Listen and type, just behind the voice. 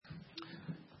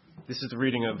This is the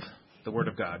reading of the Word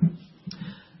of God.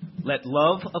 Let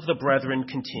love of the brethren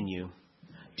continue.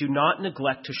 Do not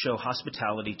neglect to show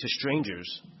hospitality to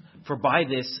strangers, for by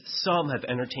this some have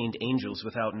entertained angels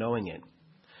without knowing it.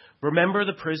 Remember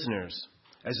the prisoners,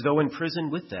 as though in prison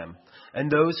with them,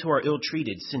 and those who are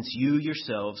ill-treated, since you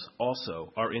yourselves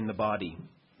also are in the body.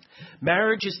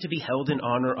 Marriage is to be held in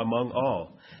honor among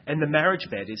all, and the marriage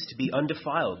bed is to be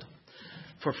undefiled.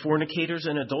 For fornicators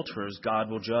and adulterers God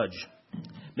will judge.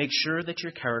 Make sure that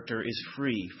your character is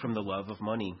free from the love of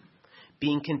money,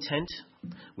 being content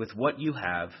with what you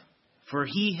have. For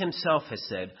he himself has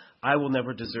said, I will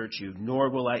never desert you, nor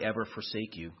will I ever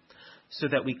forsake you. So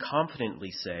that we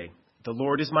confidently say, the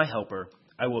Lord is my helper,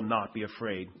 I will not be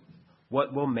afraid.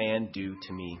 What will man do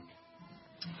to me?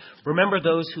 Remember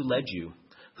those who led you,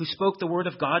 who spoke the word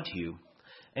of God to you,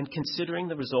 and considering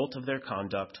the result of their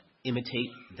conduct, imitate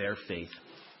their faith.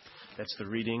 That's the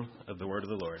reading of the word of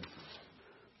the Lord.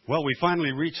 Well, we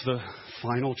finally reached the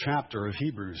final chapter of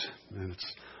Hebrews, and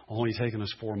it's only taken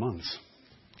us 4 months.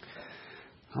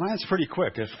 Well, that's pretty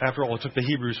quick. After all, it took the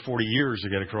Hebrews 40 years to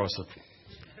get across the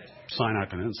Sinai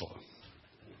Peninsula.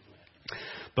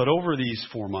 But over these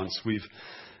 4 months, we've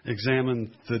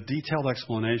examined the detailed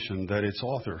explanation that its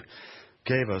author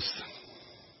gave us,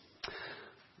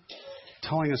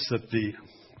 telling us that the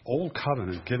old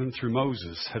covenant given through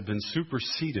Moses had been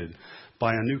superseded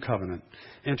by a new covenant,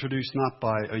 introduced not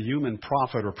by a human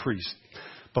prophet or priest,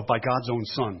 but by God's own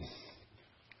Son.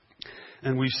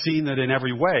 And we've seen that in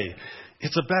every way,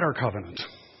 it's a better covenant.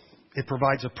 It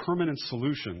provides a permanent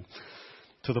solution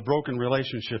to the broken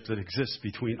relationship that exists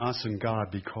between us and God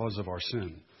because of our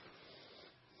sin.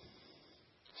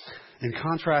 In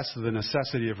contrast to the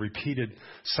necessity of repeated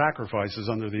sacrifices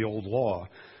under the old law,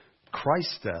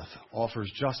 Christ's death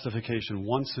offers justification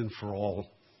once and for all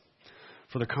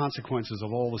for the consequences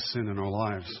of all the sin in our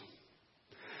lives.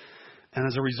 And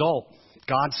as a result,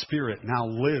 God's Spirit now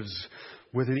lives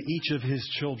within each of His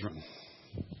children,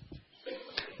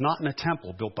 not in a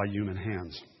temple built by human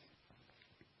hands.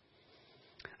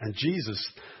 And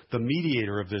Jesus, the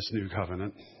mediator of this new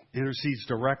covenant, intercedes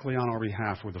directly on our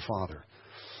behalf with the Father,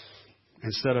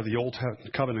 instead of the old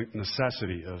covenant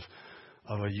necessity of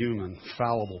a human,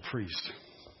 fallible priest.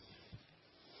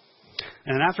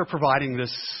 And after providing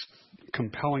this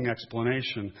compelling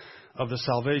explanation of the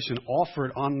salvation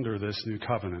offered under this new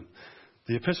covenant,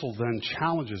 the epistle then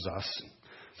challenges us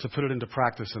to put it into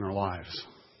practice in our lives.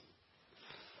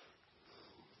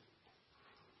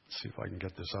 Let's see if I can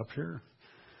get this up here.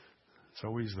 It's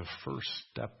always the first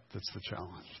step that's the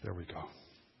challenge. There we go.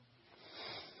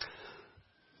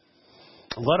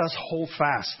 Let us hold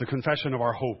fast the confession of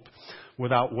our hope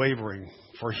without wavering,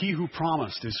 for he who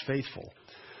promised is faithful.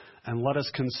 And let us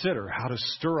consider how to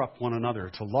stir up one another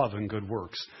to love and good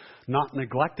works, not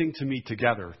neglecting to meet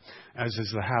together, as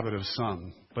is the habit of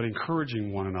some, but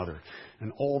encouraging one another,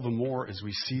 and all the more as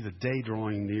we see the day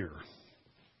drawing near.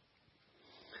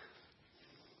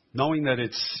 Knowing that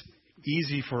it's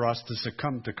easy for us to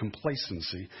succumb to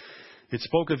complacency, it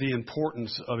spoke of the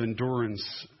importance of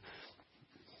endurance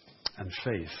and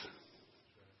faith.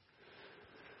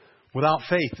 Without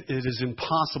faith, it is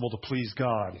impossible to please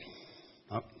God.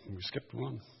 Oh, we skipped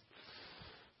one.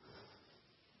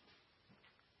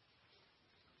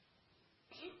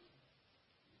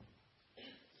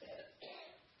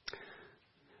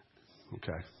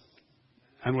 Okay.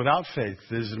 And without faith,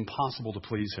 it is impossible to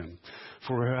please Him.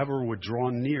 For whoever would draw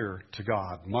near to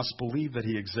God must believe that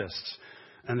He exists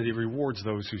and that He rewards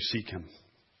those who seek Him.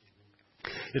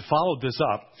 It followed this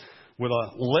up with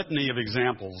a litany of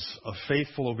examples of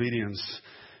faithful obedience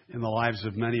in the lives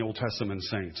of many Old Testament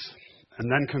saints. And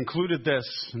then concluded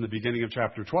this in the beginning of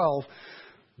chapter 12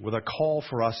 with a call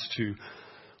for us to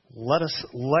let us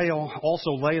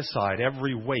also lay aside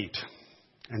every weight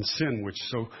and sin which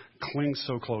so clings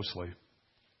so closely.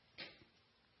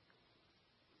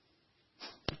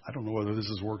 I don't know whether this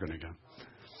is working again.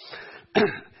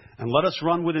 And let us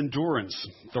run with endurance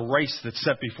the race that's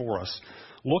set before us,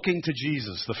 looking to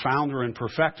Jesus, the founder and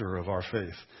perfecter of our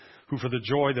faith, who for the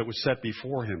joy that was set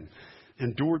before Him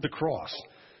endured the cross,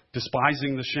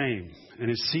 despising the shame, and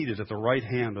is seated at the right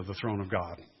hand of the throne of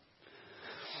God.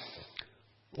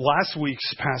 Last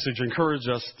week's passage encouraged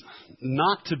us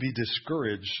not to be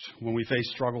discouraged when we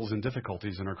face struggles and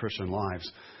difficulties in our Christian lives,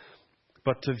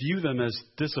 but to view them as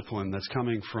discipline that's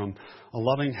coming from a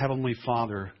loving Heavenly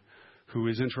Father who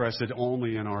is interested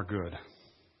only in our good.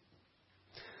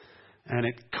 And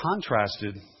it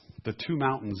contrasted the two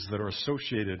mountains that are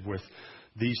associated with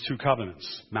these two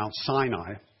covenants, Mount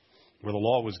Sinai, where the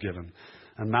law was given,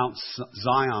 and Mount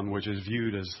Zion, which is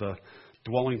viewed as the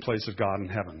dwelling place of God in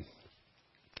heaven.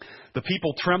 The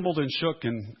people trembled and shook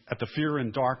at the fear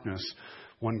and darkness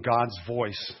when God's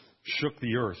voice shook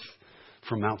the earth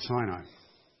from Mount Sinai.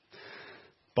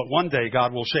 But one day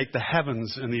God will shake the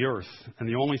heavens and the earth, and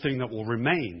the only thing that will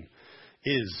remain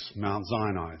is Mount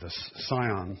Sinai, the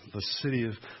Sion, the city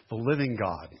of the living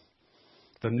God,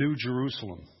 the New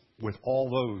Jerusalem, with all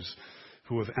those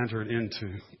who have entered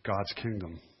into God's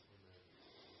kingdom.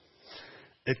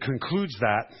 It concludes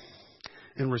that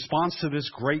in response to this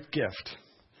great gift,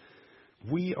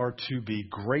 we are to be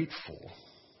grateful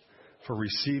for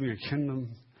receiving a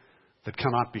kingdom that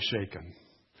cannot be shaken.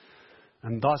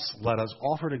 And thus, let us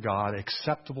offer to God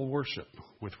acceptable worship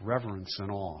with reverence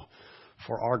and awe,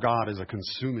 for our God is a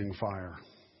consuming fire.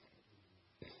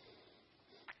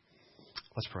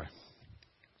 Let's pray.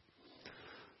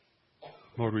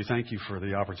 Lord, we thank you for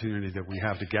the opportunity that we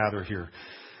have to gather here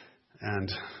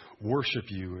and worship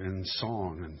you in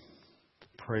song and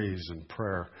praise and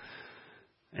prayer,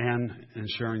 and in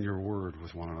sharing your word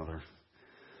with one another.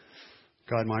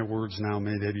 God, my words now,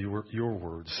 may they be your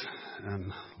words,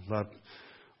 and let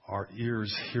our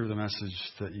ears hear the message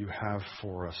that you have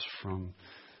for us from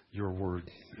your word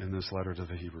in this letter to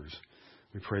the Hebrews.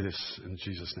 We pray this in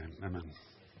Jesus' name. Amen.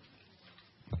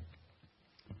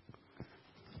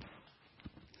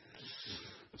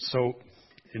 So,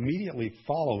 immediately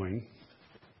following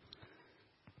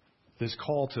this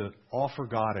call to offer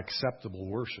God acceptable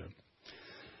worship,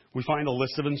 we find a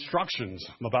list of instructions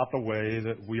about the way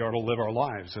that we are to live our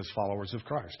lives as followers of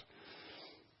Christ.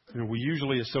 We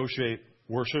usually associate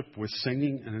worship with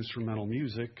singing and instrumental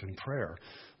music and prayer,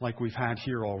 like we've had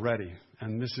here already.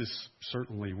 And this is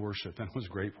certainly worship, and it was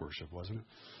great worship, wasn't it?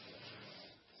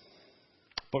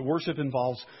 But worship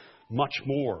involves much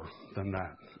more than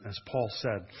that, as Paul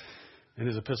said in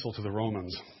his epistle to the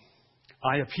Romans.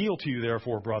 I appeal to you,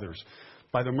 therefore, brothers,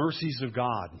 by the mercies of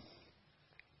God,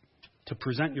 to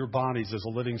present your bodies as a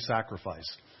living sacrifice,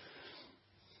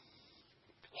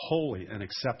 holy and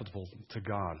acceptable to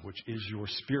God, which is your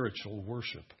spiritual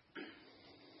worship.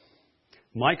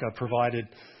 Micah provided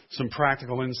some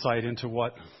practical insight into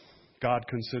what God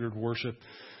considered worship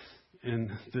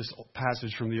in this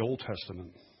passage from the Old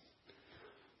Testament.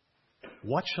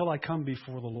 What shall I come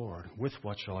before the Lord? With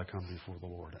what shall I come before the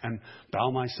Lord? And bow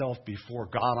myself before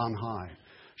God on high?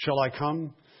 Shall I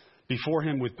come before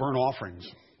him with burnt offerings,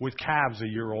 with calves a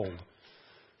year old?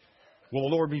 Will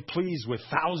the Lord be pleased with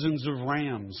thousands of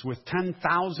rams, with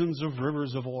 10,000s of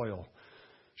rivers of oil?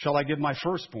 Shall I give my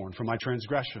firstborn for my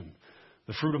transgression,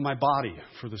 the fruit of my body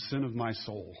for the sin of my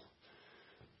soul?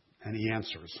 And he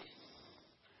answers,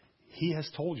 He has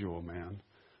told you, O man,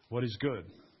 what is good.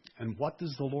 And what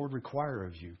does the Lord require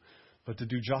of you but to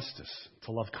do justice,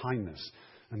 to love kindness,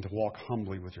 and to walk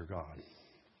humbly with your God?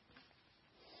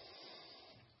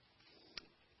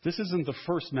 This isn't the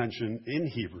first mention in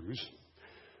Hebrews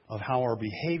of how our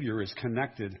behavior is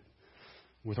connected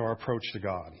with our approach to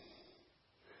God.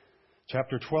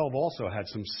 Chapter 12 also had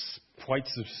some quite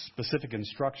specific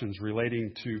instructions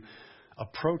relating to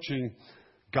approaching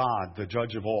God, the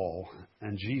judge of all,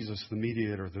 and Jesus, the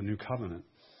mediator of the new covenant,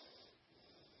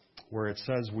 where it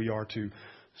says we are to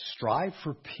strive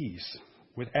for peace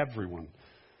with everyone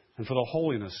and for the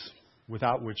holiness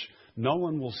without which no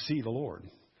one will see the Lord.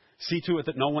 See to it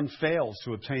that no one fails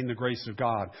to obtain the grace of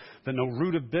God, that no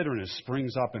root of bitterness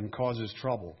springs up and causes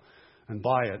trouble, and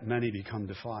by it many become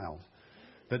defiled.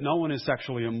 That no one is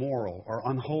sexually immoral or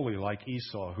unholy like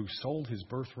Esau, who sold his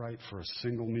birthright for a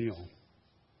single meal.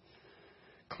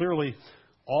 Clearly,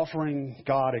 offering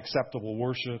God acceptable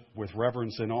worship with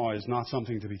reverence and awe is not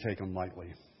something to be taken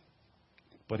lightly,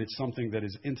 but it's something that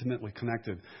is intimately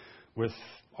connected with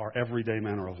our everyday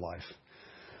manner of life.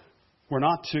 We're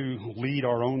not to lead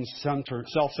our own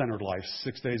self-centered life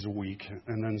 6 days a week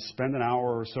and then spend an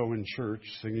hour or so in church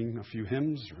singing a few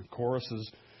hymns or choruses,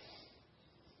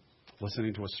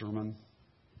 listening to a sermon,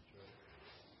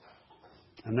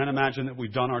 and then imagine that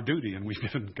we've done our duty and we've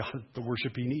given God the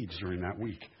worship He needs during that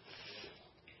week.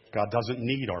 God doesn't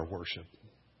need our worship,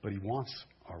 but He wants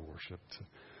our worship.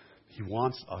 He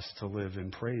wants us to live in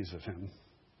praise of Him.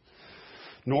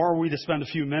 Nor are we to spend a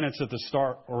few minutes at the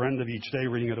start or end of each day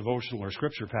reading a devotional or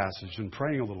scripture passage and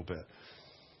praying a little bit,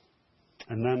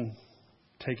 and then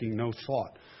taking no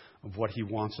thought of what He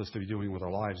wants us to be doing with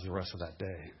our lives the rest of that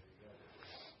day.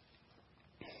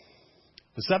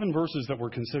 The 7 verses that we're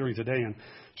considering today in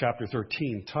chapter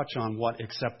 13 touch on what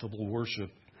acceptable worship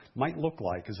might look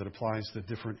like as it applies to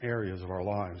different areas of our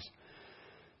lives.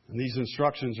 And these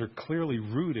instructions are clearly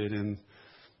rooted in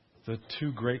the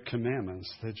 2 great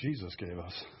commandments that Jesus gave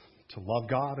us, to love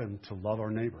God and to love our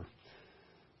neighbor.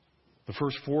 The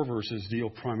first 4 verses deal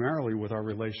primarily with our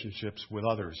relationships with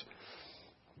others.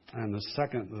 And the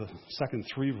second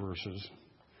three verses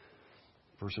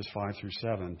 5 through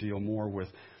 7, deal more with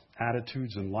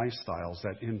attitudes and lifestyles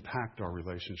that impact our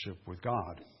relationship with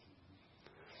God.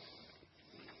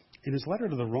 In his letter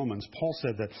to the Romans, Paul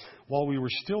said that while we were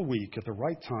still weak, at the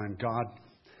right time, God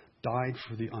died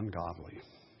for the ungodly.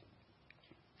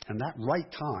 And that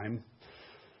right time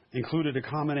included a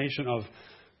combination of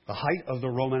the height of the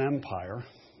Roman Empire,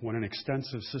 when an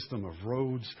extensive system of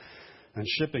roads and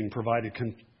shipping provided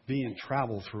convenient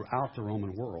travel throughout the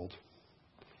Roman world,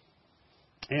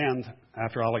 and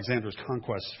after Alexander's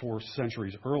conquest 4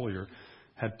 centuries earlier,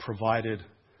 had provided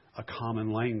a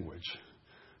common language,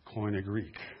 Koine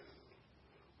Greek,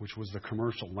 which was the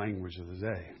commercial language of the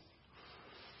day.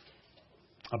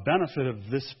 A benefit of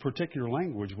this particular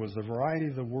language was the variety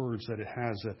of the words that it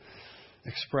has that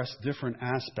express different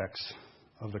aspects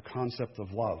of the concept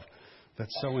of love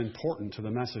that's so important to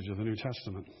the message of the New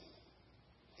Testament.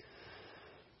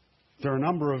 There are a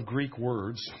number of Greek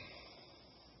words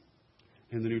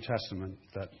in the New Testament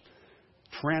that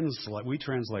we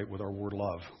translate with our word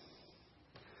love.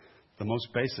 The most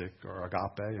basic are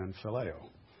agape and phileo.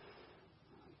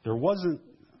 There wasn't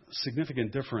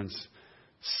significant difference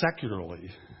secularly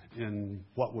in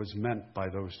what was meant by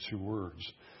those two words,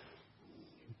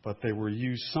 but they were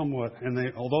used somewhat,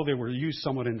 although they were used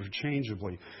somewhat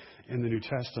interchangeably in the New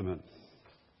Testament,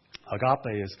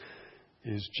 agape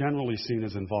is generally seen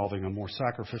as involving a more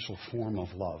sacrificial form of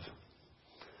love.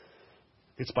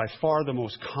 It's by far the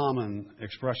most common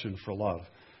expression for love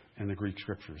in the Greek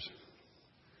scriptures.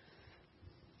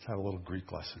 Let's have a little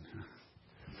Greek lesson here.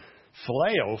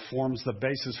 Phileo forms the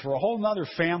basis for a whole other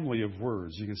family of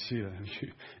words. You can see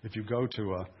if you go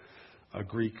to a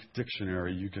Greek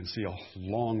dictionary, you can see a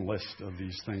long list of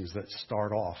these things that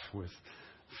start off with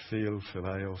phil,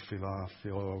 phileo, phila,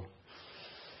 philo.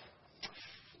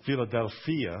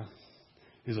 Philadelphia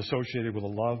is associated with a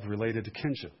love related to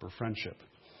kinship or friendship.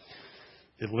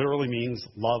 It literally means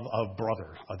love of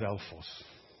brother, adelphos.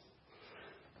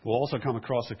 We'll also come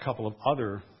across a couple of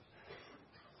other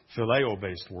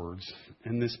phileo-based words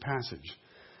in this passage.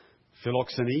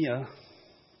 Philoxenia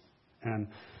and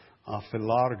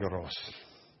philargoros.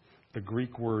 The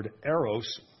Greek word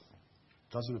eros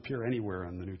doesn't appear anywhere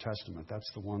in the New Testament. That's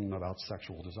the one about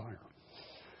sexual desire.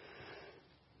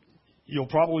 You'll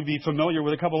probably be familiar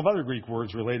with a couple of other Greek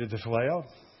words related to phileo.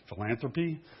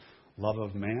 Philanthropy, love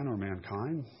of man or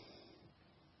mankind.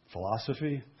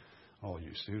 Philosophy, all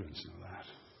you students know that.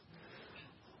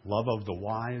 Love of the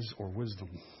wise or wisdom.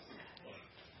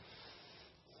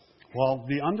 While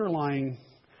the underlying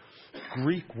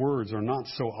Greek words are not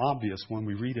so obvious when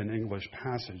we read an English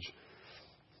passage,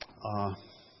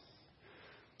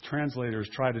 translators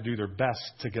try to do their best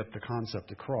to get the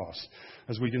concept across.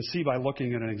 As we can see by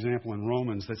looking at an example in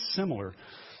Romans that's similar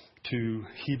to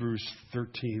Hebrews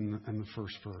 13 and the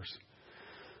first verse.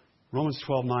 Romans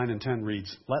 12:9 and 10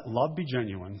 reads, "Let love be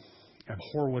genuine,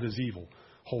 abhor what is evil,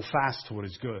 hold fast to what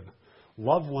is good.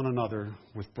 Love one another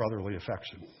with brotherly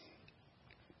affection."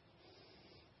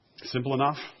 Simple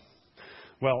enough?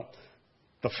 Well,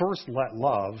 the first "let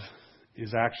love"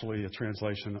 is actually a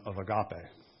translation of agape.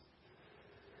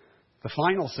 The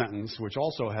final sentence, which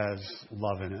also has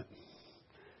love in it,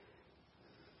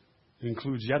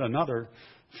 includes yet another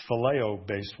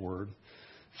phileo-based word,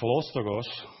 philostogos,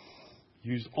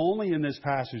 used only in this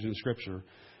passage in Scripture,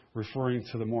 referring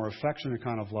to the more affectionate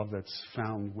kind of love that's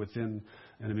found within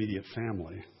an immediate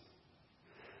family,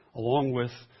 along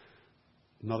with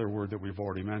another word that we've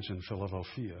already mentioned,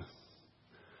 Philadelphia.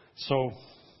 So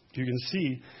you can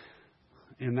see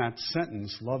in that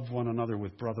sentence, love one another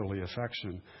with brotherly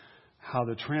affection, how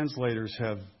the translators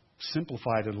have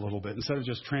simplified it a little bit. Instead of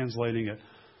just translating it,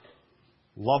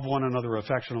 love one another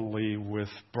affectionately with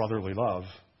brotherly love,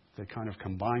 they kind of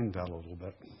combined that a little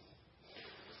bit.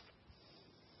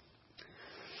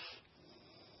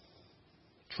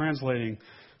 Translating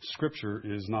Scripture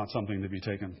is not something to be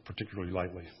taken particularly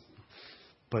lightly,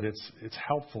 but it's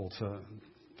helpful to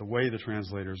the way the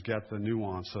translators get the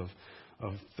nuance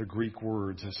of the Greek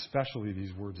words, especially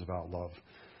these words about love,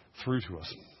 through to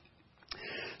us.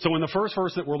 So in the first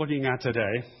verse that we're looking at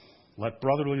today, let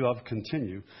brotherly love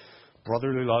continue.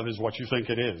 Brotherly love is what you think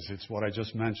it is. It's what I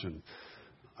just mentioned,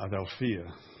 adelphia,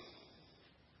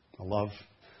 a love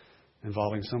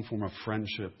involving some form of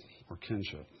friendship or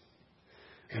kinship.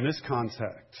 In this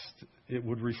context, it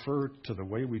would refer to the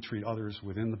way we treat others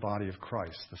within the body of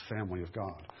Christ, the family of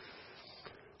God.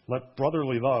 Let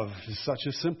brotherly love is such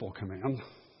a simple command,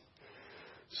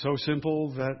 so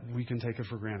simple that we can take it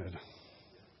for granted.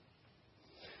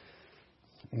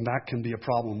 And that can be a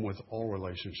problem with all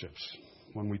relationships.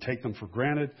 When we take them for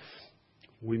granted,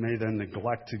 we may then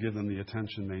neglect to give them the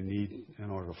attention they need in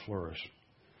order to flourish.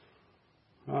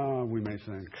 We may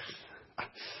think,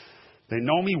 they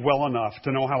know me well enough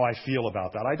to know how I feel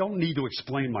about that. I don't need to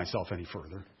explain myself any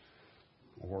further.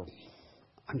 Or,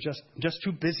 I'm just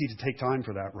too busy to take time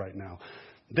for that right now.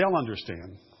 They'll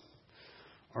understand.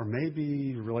 Or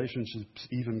maybe relationships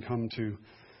even come to,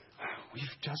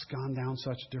 we've just gone down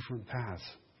such different paths.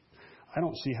 I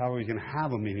don't see how we can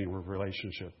have a meaningful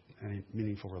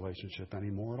relationship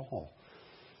anymore at all.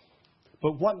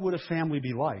 But what would a family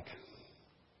be like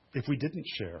if we didn't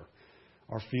share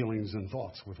our feelings and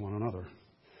thoughts with one another,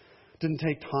 didn't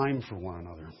take time for one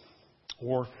another,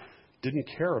 or didn't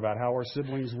care about how our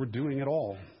siblings were doing at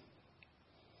all?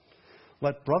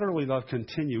 Let brotherly love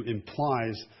continue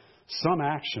implies some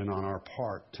action on our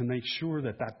part to make sure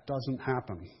that that doesn't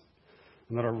happen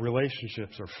and that our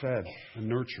relationships are fed and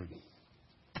nurtured.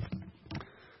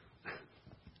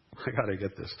 I got to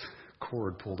get this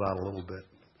cord pulled out a little bit.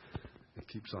 It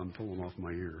keeps on pulling off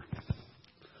my ear.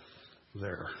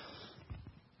 There.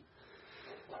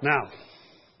 Now,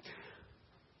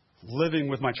 living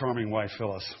with my charming wife,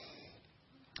 Phyllis,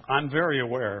 I'm very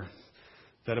aware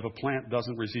that if a plant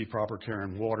doesn't receive proper care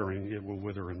and watering, it will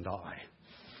wither and die.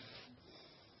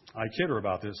 I kid her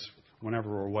about this whenever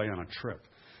we're away on a trip.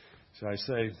 So I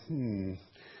say, it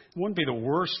wouldn't be the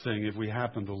worst thing if we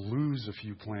happened to lose a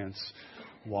few plants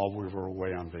while we were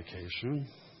away on vacation.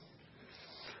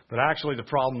 But actually, the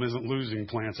problem isn't losing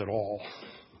plants at all,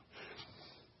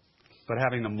 but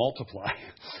having them multiply.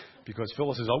 Because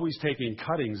Phyllis is always taking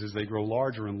cuttings as they grow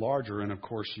larger and larger, and of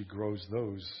course she grows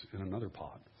those in another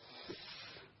pot.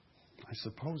 I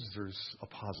suppose there's a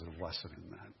positive lesson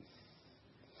in that.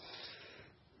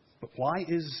 But why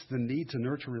is the need to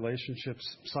nurture relationships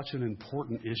such an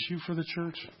important issue for the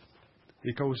church?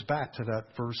 It goes back to that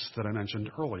verse that I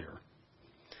mentioned earlier.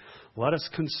 Let us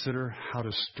consider how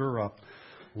to stir up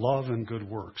love and good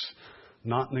works,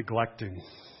 not neglecting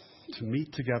to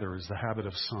meet together as the habit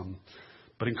of some,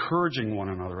 but encouraging one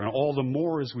another, and all the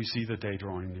more as we see the day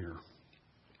drawing near.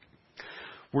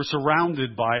 We're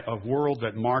surrounded by a world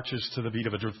that marches to the beat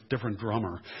of a different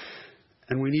drummer,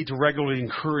 and we need to regularly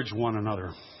encourage one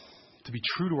another to be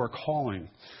true to our calling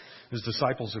as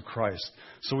disciples of Christ,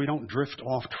 so we don't drift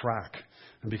off track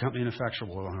and become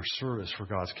ineffectual in our service for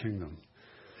God's kingdom.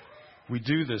 We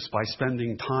do this by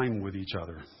spending time with each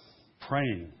other,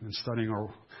 praying and studying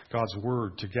God's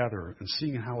Word together and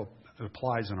seeing how it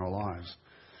applies in our lives,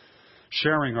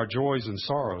 sharing our joys and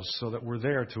sorrows so that we're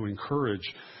there to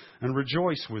encourage and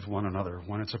rejoice with one another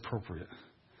when it's appropriate.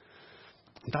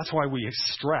 That's why we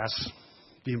stress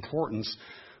the importance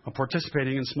of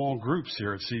participating in small groups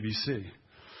here at CBC.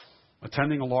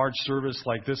 Attending a large service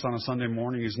like this on a Sunday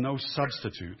morning is no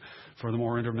substitute for the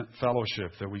more intimate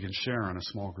fellowship that we can share in a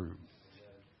small group.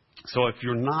 So if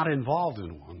you're not involved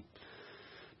in one,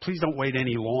 please don't wait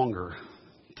any longer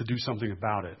to do something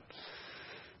about it.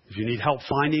 If you need help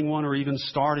finding one or even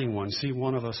starting one, see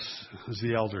one of us as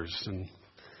the elders, and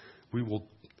we will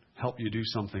help you do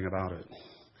something about it.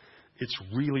 It's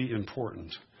really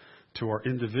important to our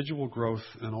individual growth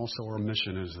and also our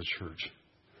mission as the church.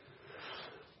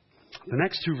 The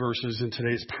next two verses in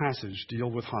today's passage deal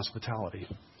with hospitality.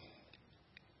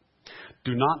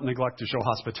 Do not neglect to show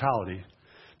hospitality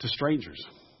to strangers,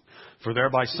 for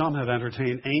thereby some have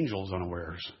entertained angels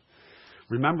unawares.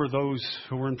 Remember those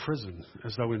who are in prison,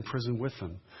 as though in prison with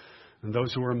them, and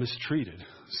those who are mistreated,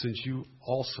 since you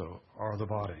also are the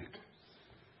body.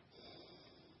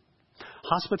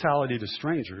 Hospitality to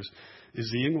strangers is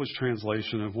the English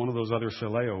translation of one of those other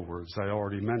phileo words I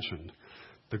already mentioned,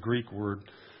 the Greek word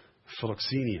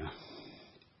philoxenia.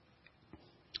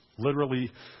 Literally,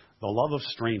 the love of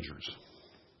strangers.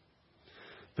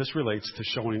 This relates to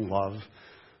showing love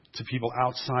to people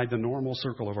outside the normal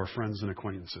circle of our friends and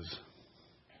acquaintances.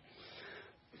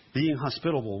 Being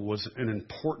hospitable was an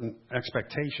important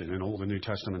expectation in Old and New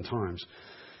Testament times.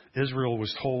 Israel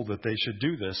was told that they should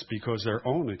do this because their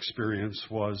own experience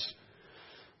was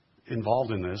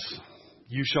involved in this.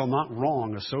 You shall not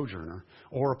wrong a sojourner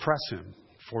or oppress him,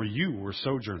 for you were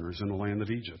sojourners in the land of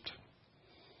Egypt.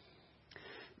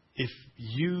 If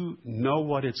you know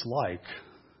what it's like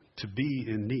to be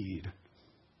in need,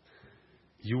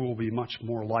 you will be much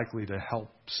more likely to help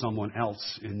someone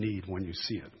else in need when you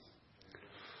see it.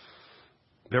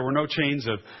 There were no chains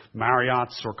of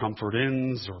Marriotts or Comfort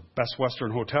Inns or Best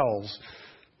Western hotels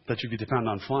that you could depend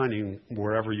on finding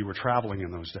wherever you were traveling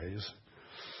in those days.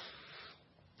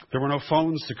 There were no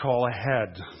phones to call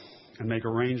ahead and make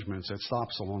arrangements at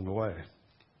stops along the way.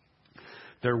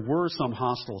 There were some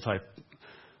hostel-type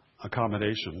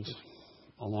accommodations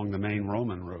along the main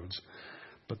Roman roads,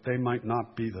 but they might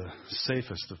not be the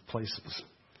safest of places.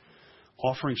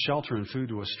 Offering shelter and food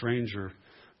to a stranger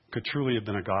could truly have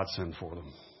been a godsend for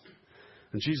them.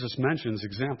 And Jesus mentions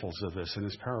examples of this in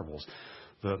his parables.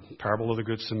 The parable of the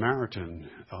Good Samaritan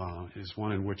is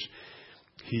one in which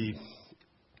he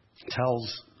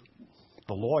tells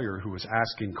the lawyer who is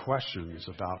asking questions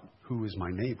about who is my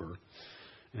neighbor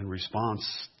in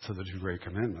response to the two great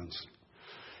commandments.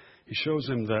 He shows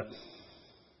him that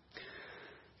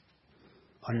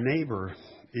a neighbor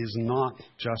is not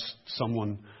just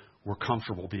someone we're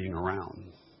comfortable being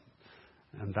around.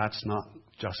 And that's not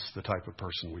just the type of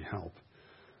person we help.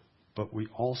 But we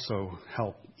also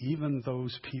help even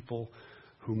those people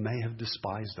who may have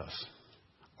despised us,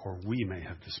 or we may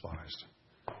have despised.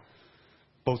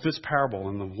 Both this parable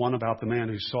and the one about the man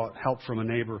who sought help from a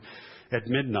neighbor at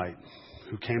midnight,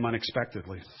 who came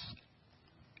unexpectedly,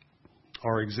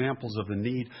 are examples of the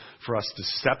need for us to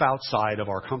step outside of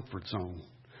our comfort zone,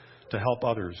 to help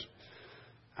others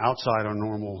outside our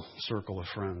normal circle of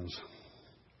friends.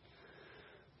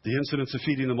 The incidents of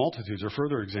feeding the multitudes are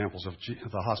further examples of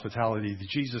the hospitality that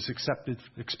Jesus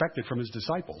expected from his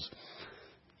disciples,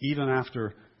 even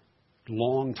after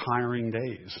long, tiring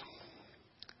days.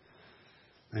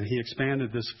 And he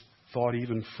expanded this thought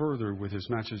even further with his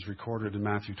message recorded in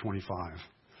Matthew 25.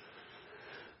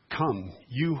 Come,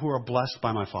 you who are blessed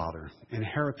by my Father,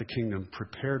 inherit the kingdom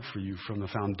prepared for you from the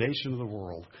foundation of the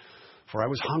world. For I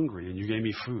was hungry, and you gave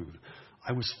me food.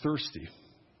 I was thirsty,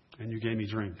 and you gave me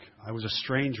drink. I was a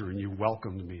stranger, and you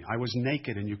welcomed me. I was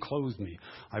naked, and you clothed me.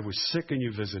 I was sick, and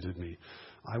you visited me.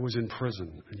 I was in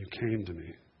prison, and you came to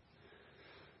me.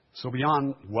 So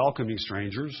beyond welcoming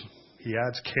strangers, he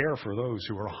adds care for those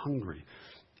who are hungry,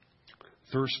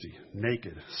 thirsty,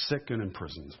 naked, sick, and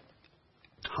imprisoned.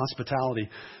 Hospitality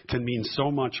can mean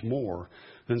so much more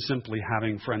than simply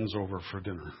having friends over for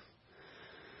dinner.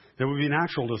 It would be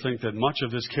natural to think that much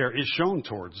of this care is shown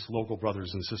towards local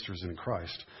brothers and sisters in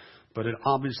Christ, but it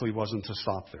obviously wasn't to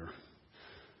stop there.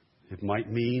 It might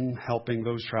mean helping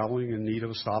those traveling in need of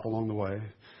a stop along the way.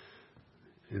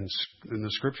 In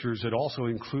the Scriptures, it also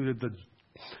included the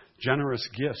generous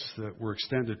gifts that were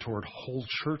extended toward whole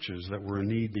churches that were in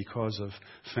need because of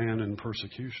famine and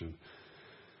persecution.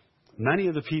 Many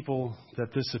of the people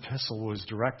that this epistle was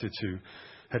directed to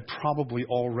had probably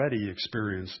already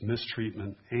experienced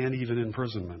mistreatment and even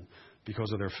imprisonment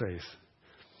because of their faith.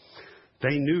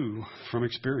 They knew from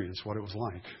experience what it was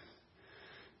like.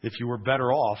 If you were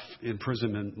better off,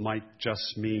 imprisonment might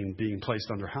just mean being placed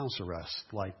under house arrest,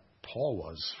 like Paul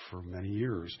was for many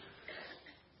years,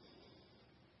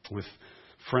 with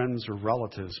friends or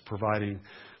relatives providing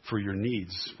for your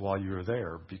needs while you were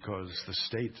there because the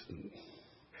state...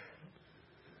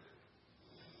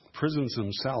 Prisons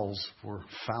themselves were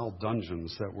foul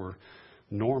dungeons that were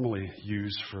normally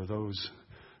used for those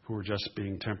who were just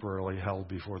being temporarily held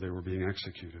before they were being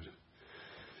executed.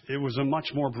 It was a much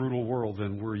more brutal world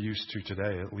than we're used to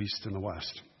today, at least in the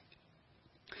West.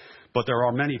 But there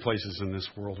are many places in this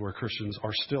world where Christians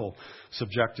are still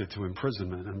subjected to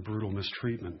imprisonment and brutal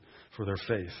mistreatment for their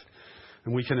faith.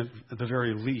 And we can, at the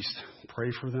very least, pray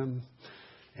for them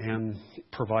and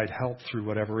provide help through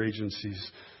whatever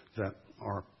agencies that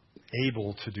are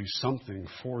able to do something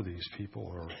for these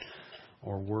people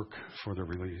or work for their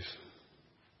release.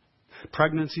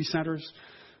 Pregnancy centers,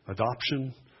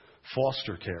 adoption,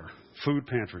 foster care, food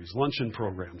pantries, luncheon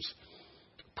programs,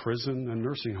 prison and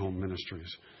nursing home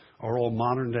ministries are all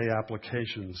modern-day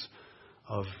applications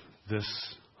of this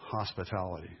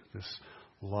hospitality, this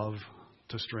love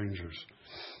to strangers.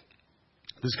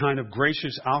 This kind of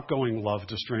gracious, outgoing love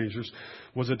to strangers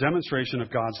was a demonstration of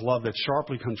God's love that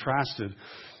sharply contrasted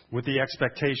with the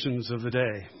expectations of the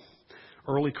day.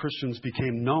 Early Christians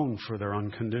became known for their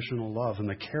unconditional love and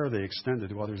the care they extended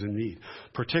to others in need,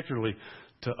 particularly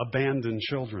to abandoned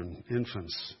children,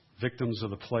 infants, victims of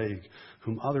the plague,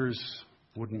 whom others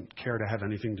wouldn't care to have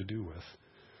anything to do with.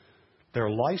 Their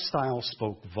lifestyle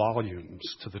spoke volumes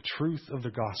to the truth of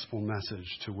the gospel message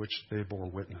to which they bore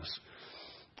witness.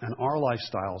 And our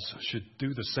lifestyles should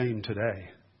do the same today.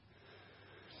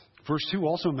 Verse 2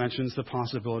 also mentions the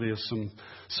possibility of some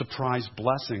surprise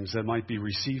blessings that might be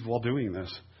received while doing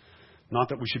this. Not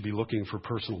that we should be looking for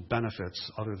personal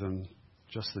benefits other than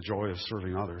just the joy of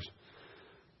serving others.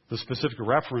 The specific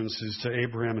reference is to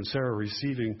Abraham and Sarah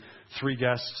receiving 3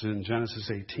 guests in Genesis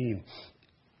 18,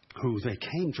 who they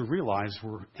came to realize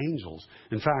were angels.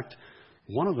 In fact,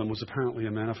 one of them was apparently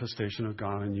a manifestation of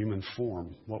God in human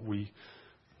form, what we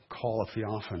call a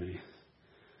theophany.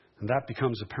 And that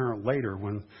becomes apparent later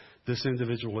when this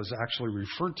individual is actually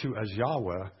referred to as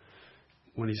Yahweh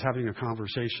when he's having a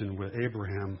conversation with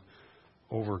Abraham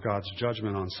over God's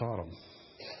judgment on Sodom.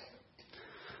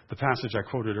 The passage I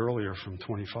quoted earlier from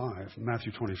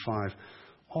Matthew 25,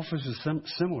 offers a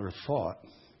similar thought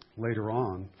later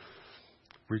on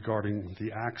regarding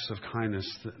the acts of kindness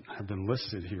that have been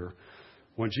listed here,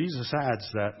 when Jesus adds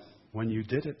that when you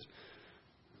did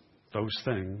those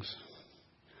things,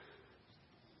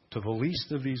 to the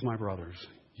least of these my brothers,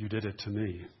 you did it to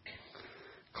me.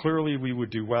 Clearly, we would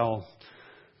do well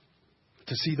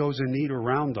to see those in need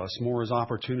around us more as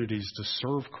opportunities to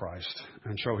serve Christ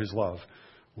and show His love,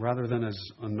 rather than as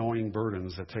annoying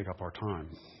burdens that take up our time.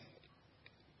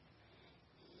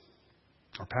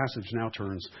 Our passage now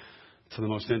turns to the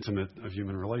most intimate of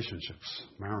human relationships,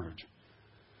 marriage.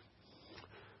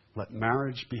 Let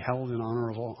marriage be held in honor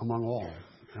among all,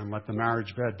 and let the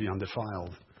marriage bed be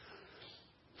undefiled,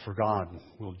 for God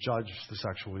will judge the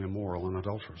sexually immoral and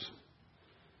adulterous.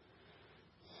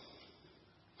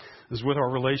 As with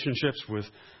our relationships with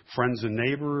friends and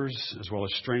neighbors, as well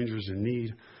as strangers in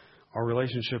need, our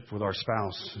relationship with our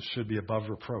spouse should be above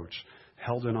reproach,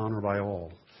 held in honor by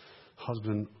all,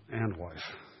 husband and wife.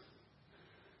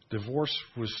 Divorce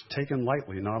was taken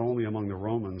lightly, not only among the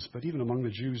Romans, but even among the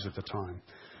Jews at the time.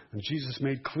 And Jesus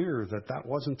made clear that that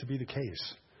wasn't to be the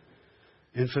case.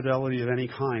 Infidelity of any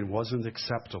kind wasn't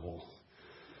acceptable.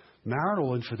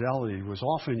 Marital infidelity was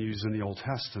often used in the Old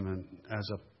Testament as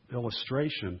an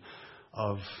illustration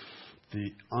of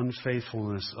the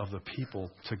unfaithfulness of the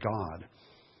people to God.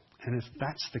 And if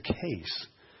that's the case,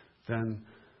 then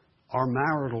our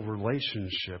marital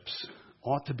relationships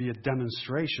ought to be a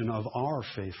demonstration of our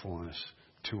faithfulness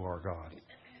to our God.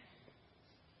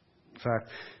 In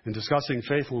fact, in discussing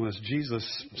faithfulness,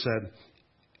 Jesus said,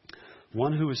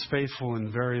 "One who is faithful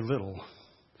in very little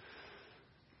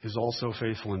is also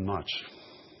faithful in much."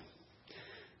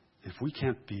 If we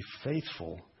can't be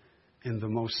faithful in the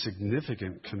most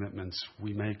significant commitments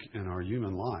we make in our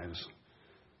human lives,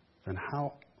 then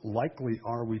how likely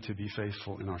are we to be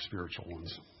faithful in our spiritual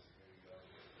ones?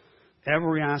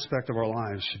 Every aspect of our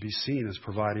lives should be seen as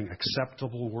providing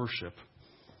acceptable worship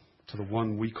to the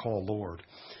one we call Lord,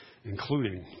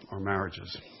 including our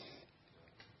marriages.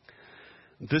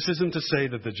 This isn't to say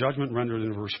that the judgment rendered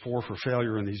in verse 4 for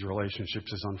failure in these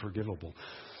relationships is unforgivable.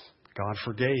 God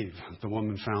forgave the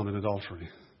woman found in adultery,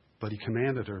 but He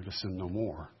commanded her to sin no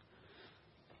more.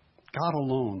 God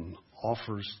alone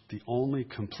offers the only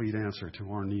complete answer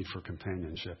to our need for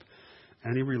companionship.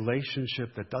 Any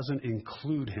relationship that doesn't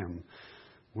include Him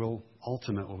will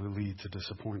ultimately lead to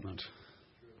disappointment.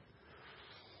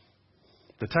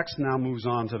 The text now moves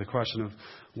on to the question of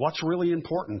what's really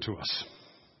important to us.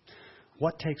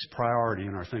 What takes priority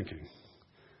in our thinking?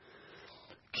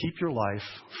 Keep your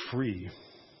life free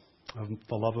of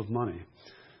the love of money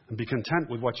and be content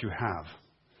with what you have.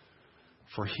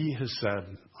 For He has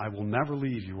said, "I will never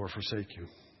leave you or forsake you."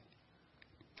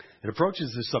 It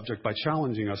approaches this subject by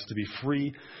challenging us to be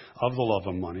free of the love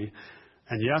of money.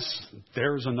 And yes,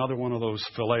 there's another one of those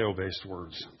phileo-based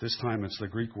words. This time it's the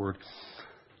Greek word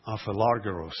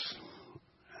aphilargeros.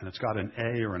 And it's got an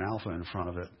A or an alpha in front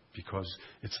of it because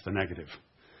it's the negative.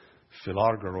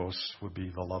 Philargeros would be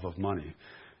the love of money.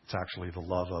 It's actually the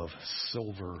love of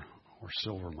silver or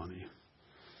silver money.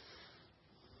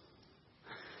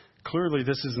 Clearly,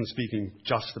 this isn't speaking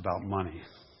just about money,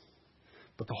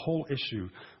 but the whole issue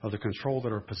of the control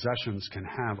that our possessions can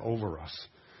have over us,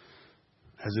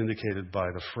 as indicated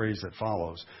by the phrase that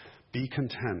follows, "Be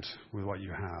content with what you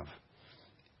have."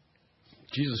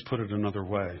 Jesus put it another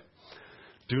way.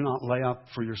 "Do not lay up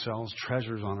for yourselves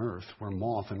treasures on earth where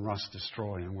moth and rust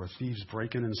destroy and where thieves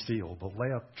break in and steal, but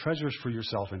lay up treasures for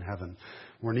yourself in heaven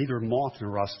where neither moth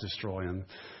nor rust destroy and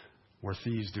where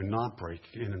thieves do not break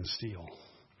in and steal.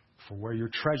 For where your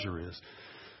treasure is,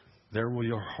 there will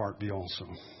your heart be also."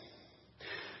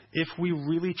 If we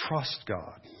really trust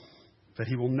God, that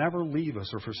He will never leave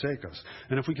us or forsake us,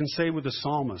 and if we can say with the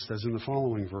psalmist, as in the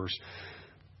following verse,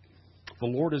 "The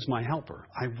Lord is my helper,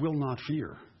 I will not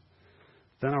fear,"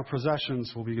 then our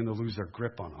possessions will begin to lose their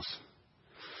grip on us.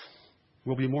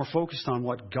 We'll be more focused on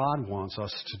what God wants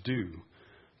us to do,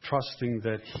 trusting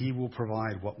that He will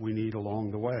provide what we need along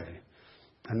the way,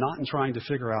 and not in trying to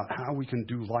figure out how we can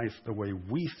do life the way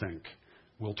we think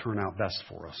will turn out best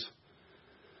for us.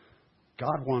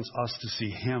 God wants us to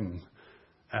see Him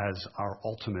as our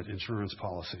ultimate insurance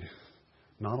policy,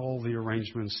 not all the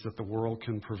arrangements that the world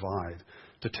can provide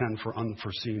to tend for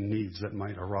unforeseen needs that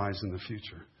might arise in the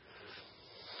future.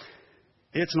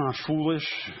 It's not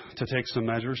foolish to take some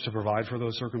measures to provide for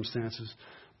those circumstances,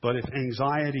 but if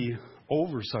anxiety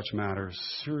over such matters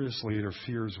seriously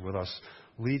interferes with us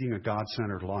leading a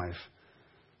God-centered life,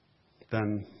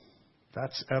 then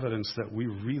that's evidence that we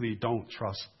really don't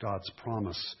trust God's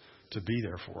promise to be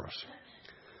there for us.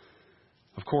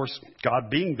 Of course, God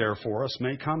being there for us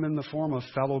may come in the form of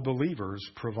fellow believers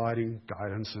providing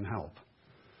guidance and help.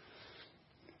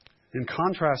 In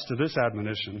contrast to this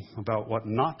admonition about what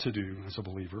not to do as a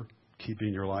believer,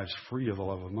 keeping your lives free of the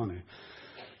love of money,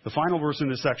 the final verse in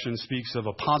this section speaks of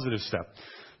a positive step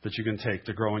that you can take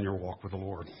to grow in your walk with the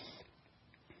Lord.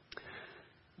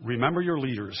 Remember your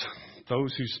leaders,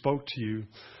 those who spoke to you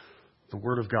the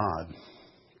Word of God.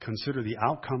 Consider the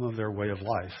outcome of their way of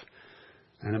life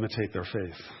and imitate their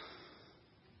faith.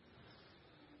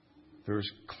 There's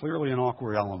clearly an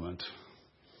awkward element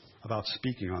about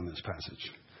speaking on this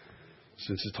passage,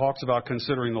 since it talks about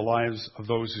considering the lives of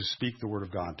those who speak the Word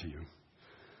of God to you.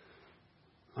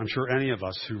 I'm sure any of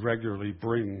us who regularly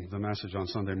bring the message on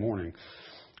Sunday morning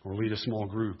or lead a small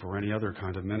group or any other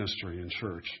kind of ministry in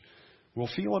church will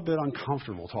feel a bit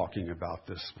uncomfortable talking about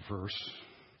this verse.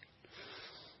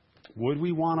 Would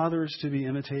we want others to be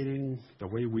imitating the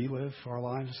way we live our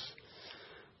lives?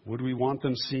 Would we want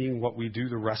them seeing what we do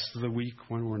the rest of the week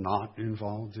when we're not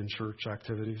involved in church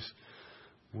activities?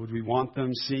 Would we want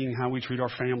them seeing how we treat our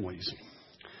families?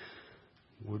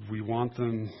 Would we want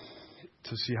them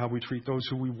to see how we treat those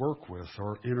who we work with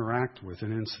or interact with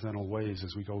in incidental ways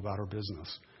as we go about our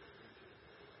business?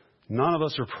 None of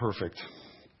us are perfect.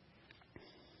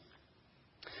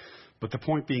 But the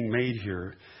point being made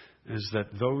here is that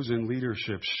those in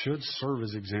leadership should serve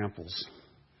as examples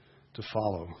to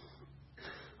follow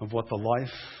of what the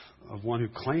life of one who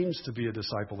claims to be a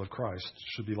disciple of Christ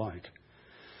should be like.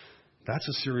 That's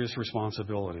a serious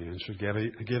responsibility and should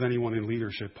give anyone in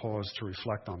leadership pause to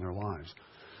reflect on their lives.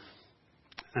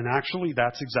 And actually,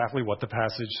 that's exactly what the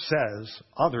passage says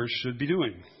others should be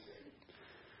doing.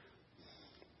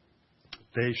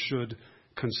 They should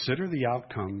consider the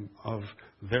outcome of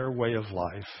their way of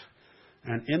life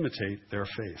and imitate their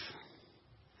faith.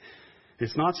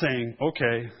 It's not saying,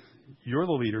 okay, you're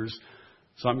the leaders,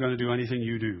 so I'm going to do anything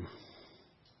you do.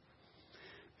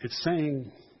 It's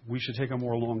saying we should take a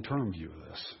more long-term view of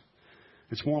this.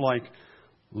 It's more like,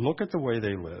 look at the way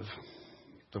they live,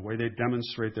 the way they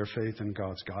demonstrate their faith in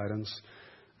God's guidance,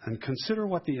 and consider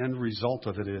what the end result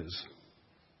of it is.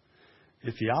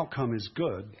 If the outcome is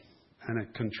good and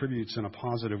it contributes in a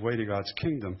positive way to God's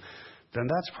kingdom, then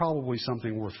that's probably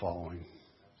something worth following.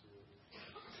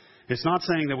 It's not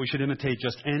saying that we should imitate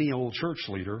just any old church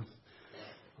leader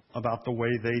about the way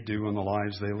they do and the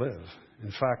lives they live.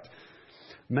 In fact,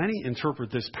 many interpret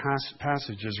this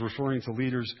passage as referring to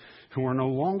leaders who are no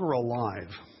longer alive,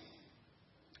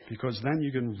 because then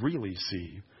you can really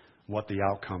see what the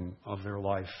outcome of their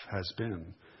life has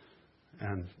been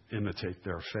and imitate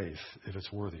their faith if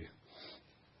it's worthy.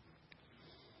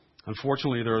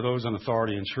 Unfortunately, there are those in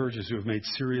authority in churches who have made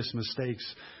serious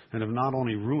mistakes and have not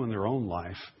only ruined their own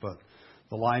life, but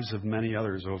the lives of many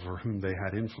others over whom they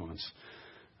had influence.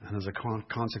 And as a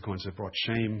consequence, it brought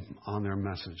shame on their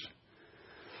message.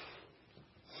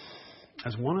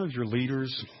 As one of your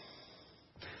leaders,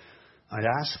 I'd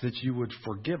ask that you would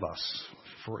forgive us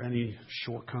for any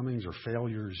shortcomings or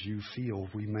failures you feel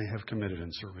we may have committed in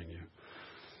serving you.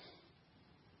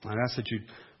 I'd ask that you'd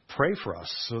pray for us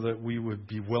so that we would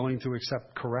be willing to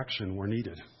accept correction where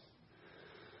needed,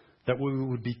 that we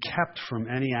would be kept from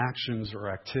any actions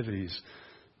or activities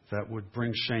that would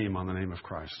bring shame on the name of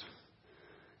Christ,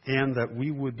 and that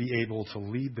we would be able to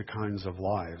lead the kinds of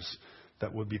lives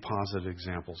that would be positive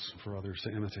examples for others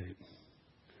to imitate.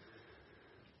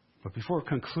 But before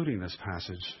concluding this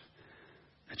passage,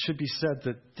 it should be said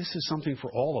that this is something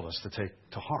for all of us to take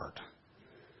to heart.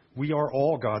 We are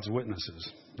all God's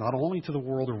witnesses, not only to the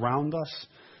world around us,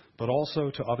 but also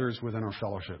to others within our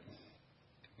fellowship.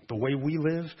 The way we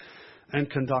live and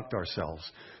conduct ourselves,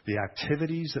 the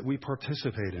activities that we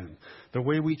participate in, the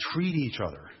way we treat each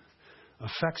other,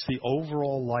 affects the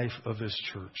overall life of this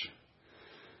church.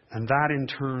 And that in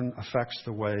turn affects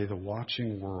the way the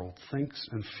watching world thinks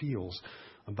and feels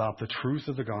about the truth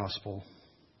of the gospel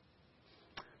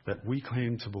that we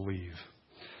claim to believe,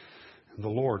 and the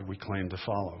Lord we claim to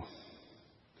follow.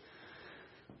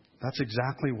 That's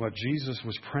exactly what Jesus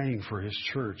was praying for his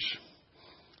church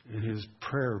in his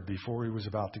prayer before he was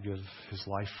about to give his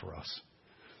life for us.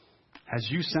 As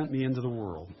you sent me into the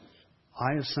world,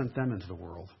 I have sent them into the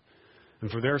world. And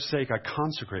for their sake I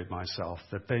consecrate myself,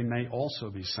 that they may also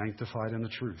be sanctified in the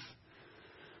truth.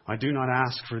 I do not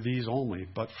ask for these only,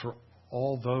 but for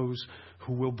all those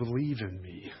who will believe in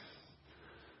me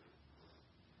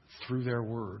through their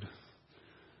word,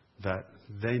 that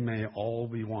they may all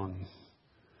be one,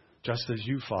 just as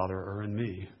you, Father, are in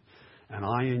me, and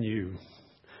I in you,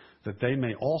 that they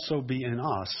may also be in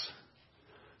us,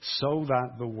 so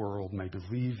that the world may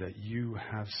believe that you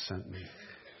have sent me.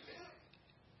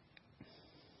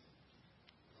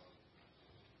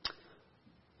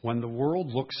 When the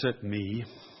world looks at me,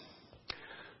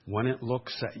 when it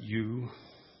looks at you,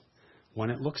 when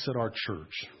it looks at our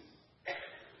church,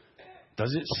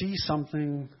 does it see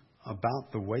something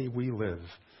about the way we live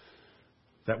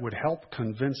that would help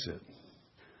convince it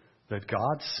that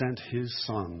God sent His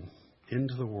Son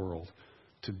into the world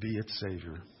to be its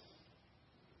Savior?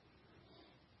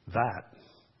 That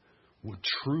would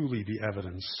truly be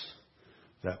evidence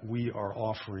that we are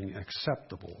offering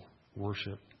acceptable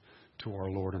worship to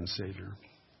our Lord and Savior.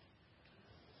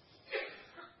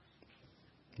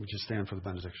 Would you stand for the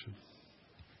benediction?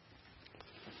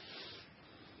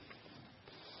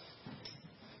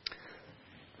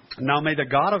 Now may the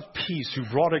God of peace, who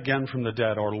brought again from the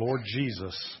dead our Lord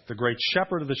Jesus, the great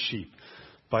shepherd of the sheep,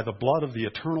 by the blood of the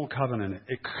eternal covenant,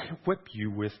 equip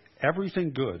you with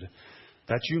everything good,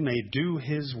 that you may do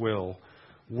His will,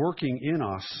 working in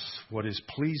us what is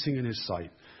pleasing in His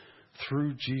sight,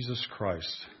 through Jesus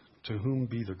Christ, to whom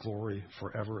be the glory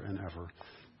forever and ever.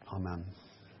 Amen.